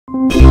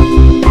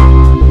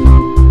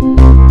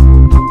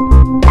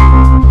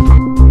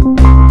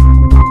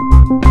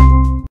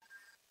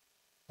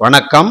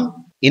வணக்கம்.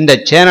 இந்த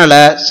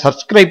சேனலை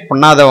சப்ஸ்கிரைப்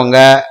பண்ணாதவங்க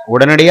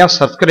உடனடியா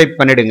சப்ஸ்கிரைப்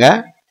பண்ணிடுங்க.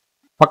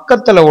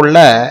 பக்கத்துல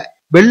உள்ள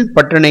பெல்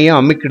பட்டனையும்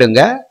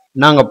அமுக்கிடுங்க.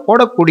 நாங்க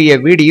போடக்கூடிய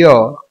வீடியோ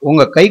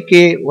உங்க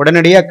கைக்கு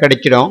உடனடியா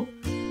கிடைச்சிடும்.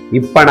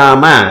 இப்ப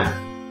நாம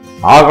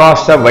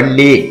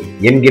ஆகாசவள்ளி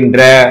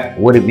என்கின்ற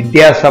ஒரு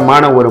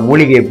வித்தியாசமான ஒரு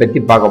மூலிகையை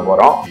பற்றி பார்க்க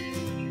போறோம்.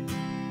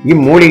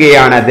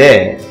 இம்மூலிகையானது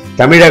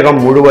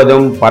தமிழகம்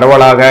முழுவதும்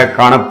பரவலாக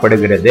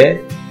காணப்படுகிறது.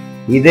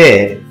 இது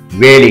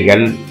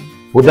வேலிகள்,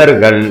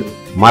 புதர்கள்,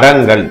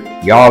 மரங்கள்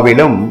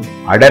யாவிலும்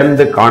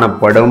அடர்ந்து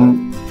காணப்படும்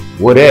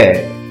ஒரு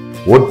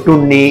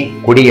ஒட்டுண்ணி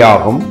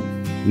கொடியாகும்.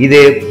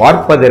 இது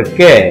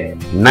பார்ப்பதற்கு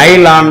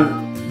நைலான்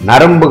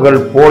நரம்புகள்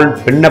போல்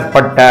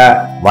பின்னப்பட்ட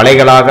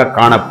வலைகளாக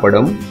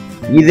காணப்படும்.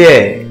 இது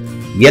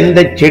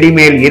எந்த செடி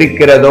மேல்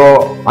இருக்கிறதோ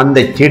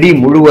அந்த செடி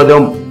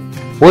முழுவதும்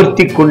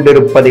போர்த்தி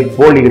கொண்டிருப்பதை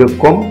போல்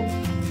இருக்கும்.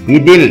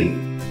 இதில்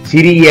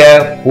சிறிய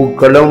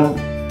பூக்களும்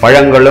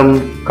பழங்களும்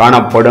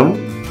காணப்படும்.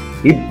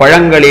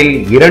 இப்பழங்களில்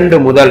 2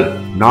 முதல்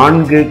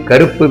 4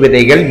 கருப்பு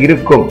விதைகள்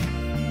இருக்கும்.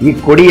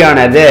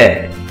 இக்கொடியானது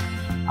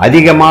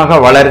அதிகமாக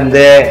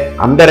வளர்ந்து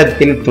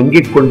அந்தரத்தில்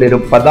தொங்கிக்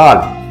கொண்டிருப்பதால்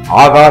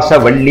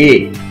ஆகாசவள்ளி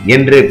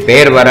என்று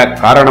பெயர் வர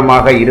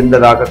காரணமாக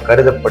இருந்ததாக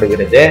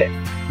கருதப்படுகிறது.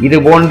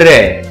 இதுபோன்று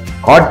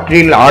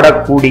காற்றில்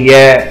ஆடக்கூடிய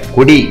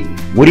கொடி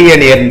உரிய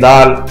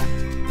நேர்ந்தால்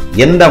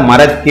எந்த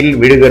மரத்தில்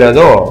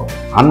விழுகிறதோ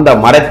அந்த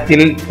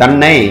மரத்தில்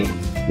தன்னை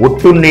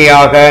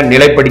ஒட்டுண்ணியாக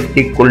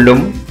நிலைப்படுத்திக்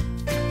கொள்ளும்.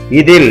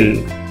 இதில்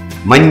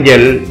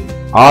மஞ்சள்,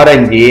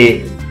 ஆரஞ்சு,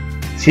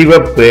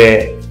 சிவப்பு,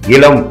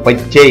 இளம்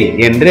பச்சை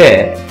என்று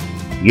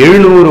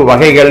 700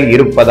 வகைகள்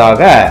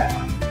இருப்பதாக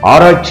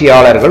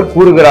ஆராய்ச்சியாளர்கள்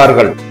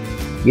கூறுகிறார்கள்.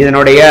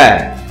 இதனுடைய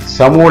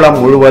சமூலம்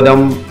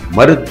முழுவதும்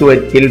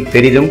மருத்துவத்தில்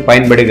பெரிதும்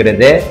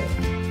பயன்படுகிறது.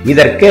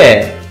 இதற்கு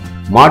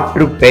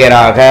மாற்று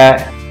பெயராக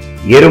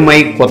எருமை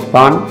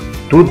கொத்தான்,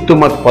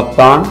 தூத்தும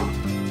கொத்தான்,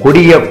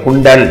 கொடிய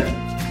குண்டல்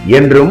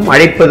என்றும்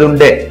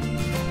அழைப்பதுண்டு.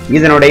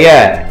 இதனுடைய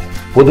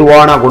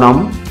பொதுவான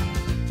குணம்,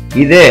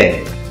 இது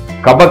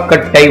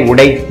கபக்கட்டை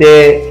உடைத்து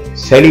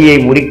சளியை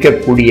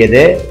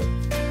முறிக்கக்கூடியது,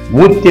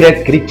 மூத்திர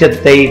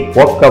கிரிச்சத்தை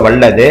போக்க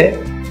வல்லது,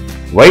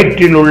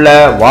 வயிற்றில் உள்ள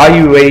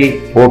வாயுவை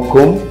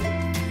போக்கும்,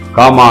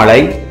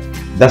 காமாலை,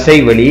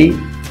 தசைவலி,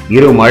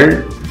 இருமல்,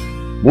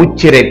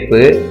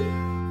 மூச்சிரைப்பு,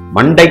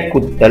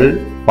 மண்டைக்குத்தல்,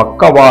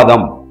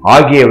 பக்கவாதம்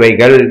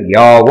ஆகியவைகள்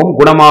யாவும்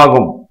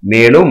குணமாகும்.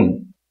 மேலும்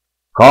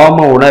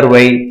காம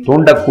உணர்வை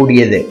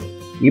தூண்டக்கூடியது.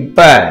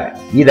 இப்ப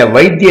இத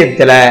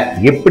வைத்தியத்துல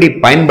எப்படி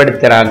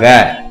பயன்படுத்துறாங்க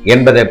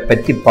என்பதை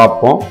பற்றி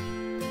பார்ப்போம்.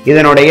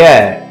 இதனுடைய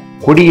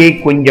கொடியை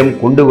கொஞ்சம்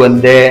கொண்டு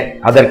வந்து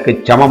அதற்கு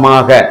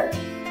சமமாக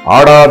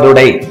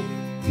ஆடாதுடை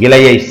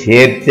இலையை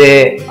சேர்த்து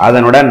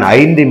அதனுடன்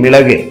 5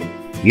 மிளகு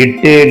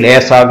இட்டு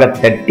லேசாக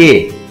தட்டி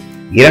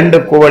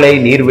 2 குவளை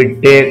நீர்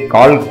விட்டு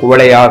 1/4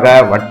 குவளையாக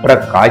வற்ற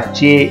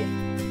காய்ச்சி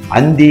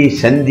அந்தி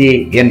சந்தி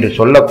என்று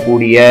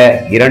சொல்லக்கூடிய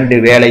 2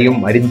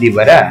 வேளையும் அருந்தி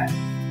வர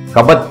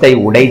கபத்தை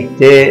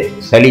உடைத்து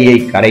சளியை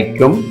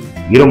கரைக்கும்,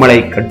 இருமலை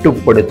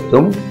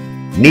கட்டுப்படுத்தும்,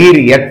 நீர்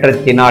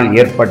ஏற்றத்தினால்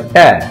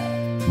ஏற்பட்ட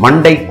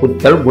மண்டை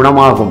குத்தல்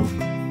குணமாகும்.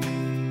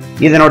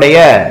 இதனுடைய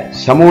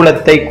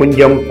சமூலத்தை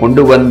கொஞ்சம்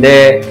கொண்டு வந்து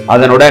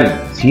அதனுடன்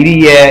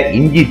சிறிய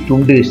இஞ்சி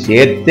துண்டு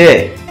சேர்த்து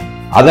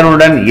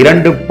அதனுடன்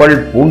 2 பல்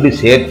பூண்டு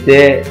சேர்த்து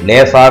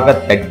லேசாக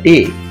தட்டி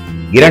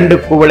 2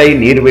 குவளை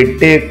நீர்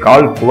விட்டு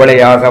 1/4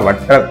 குவளையாக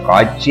வற்ற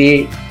காய்ச்சி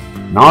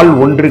நாள்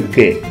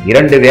ஒன்றுக்கு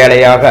 2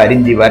 வேளையாக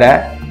அருந்தி வர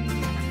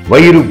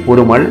வயிறு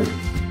பொறுமல்,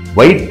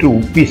 வயிற்று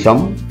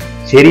உப்பிசம்,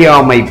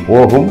 செரியாமை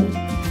போகும்.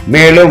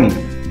 மேலும்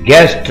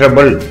கேஸ்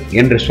ட்ரபிள்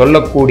என்று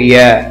சொல்லக்கூடிய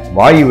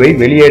வாயுவை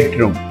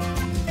வெளியேற்றும்.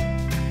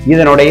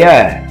 இதனுடைய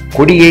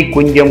கொடியை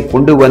கொஞ்சம்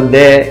கொண்டு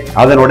வந்து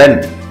அதனுடன்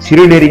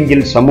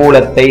சிறுநெறிஞ்சில்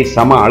சமூலத்தை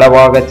சம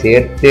அளவாக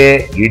சேர்த்து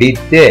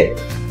இடித்து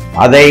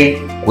அதை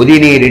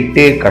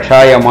கொதிநீரிட்டு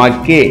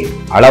கஷாயமாக்கி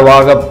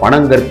அளவாக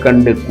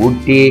பனங்கற்கண்டு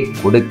கூட்டி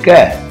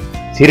கொடுக்க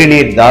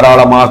சிறுநீர்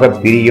தாராளமாக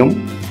பிரியும்.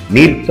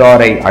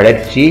 நீர்த்தாரை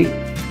அழற்சி,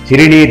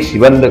 சிறுநீர்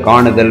சிவந்து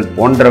காணுதல்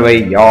போன்றவை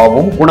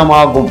யாவும்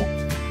குணமாகும்.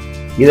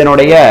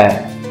 இதனுடைய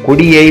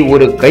கொடியை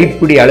ஒரு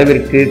கைப்பிடி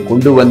அளவிற்கு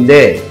கொண்டு வந்து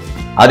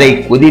அதை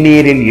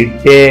கொதிநீரில்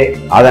இட்டு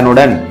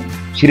அதனுடன்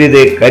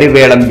சிறிது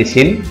கருவேலம்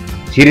பிசின்,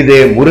 சிறிது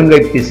முருங்கை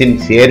பிசின்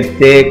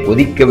சேர்த்து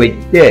கொதிக்க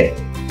வைத்து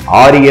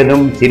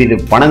ஆறியதும் சிறிது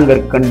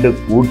பனங்கற்கண்டு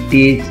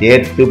கூட்டி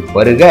சேர்த்து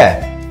பருக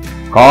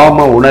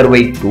காம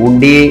உணர்வை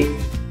தூண்டி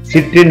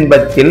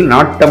சிற்றின்பத்தில்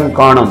நாட்டம்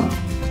காணும்.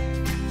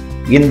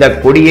 இந்த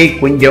கொடியை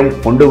கொஞ்சம்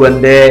கொண்டு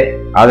வந்து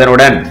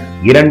அதனுடன்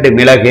 2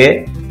 மிளகு,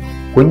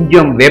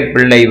 கொஞ்சம்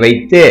வேப்பிள்ளை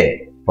வைத்து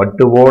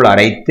பட்டுபோல்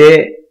அரைத்து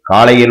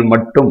காலையில்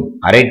மட்டும்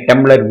 1/2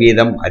 டம்ளர்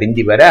வீதம்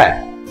அருந்தி வர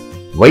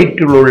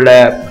வயிற்றில் உள்ள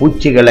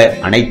பூச்சிகளை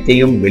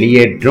அனைத்தையும்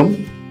வெளியேற்றும்.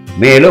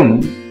 மேலும்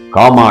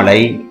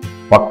காமாலை,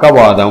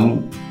 பக்கவாதம்,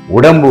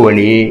 உடம்பு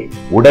வலி,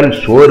 உடல்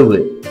சோர்வு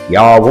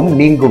யாவும்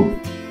நீங்கும்.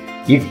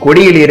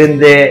 இக்கொடியில்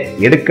இருந்து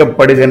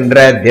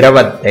எடுக்கப்படுகின்ற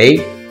திரவத்தை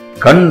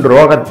கண்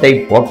ரோகத்தை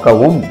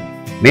போக்கவும்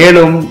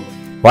மேலும்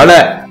பல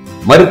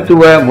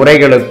மருத்துவ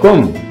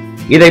முறைகளுக்கும்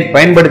இதை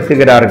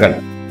பயன்படுத்துகிறார்கள்.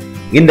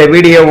 இந்த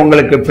வீடியோ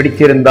உங்களுக்கு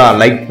பிடிச்சிருந்தா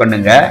லைக்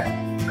பண்ணுங்க,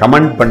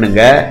 கமெண்ட்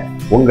பண்ணுங்க,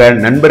 உங்க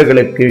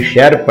நண்பர்களுக்கு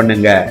ஷேர்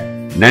பண்ணுங்க.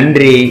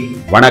 நன்றி,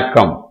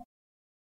 வணக்கம்.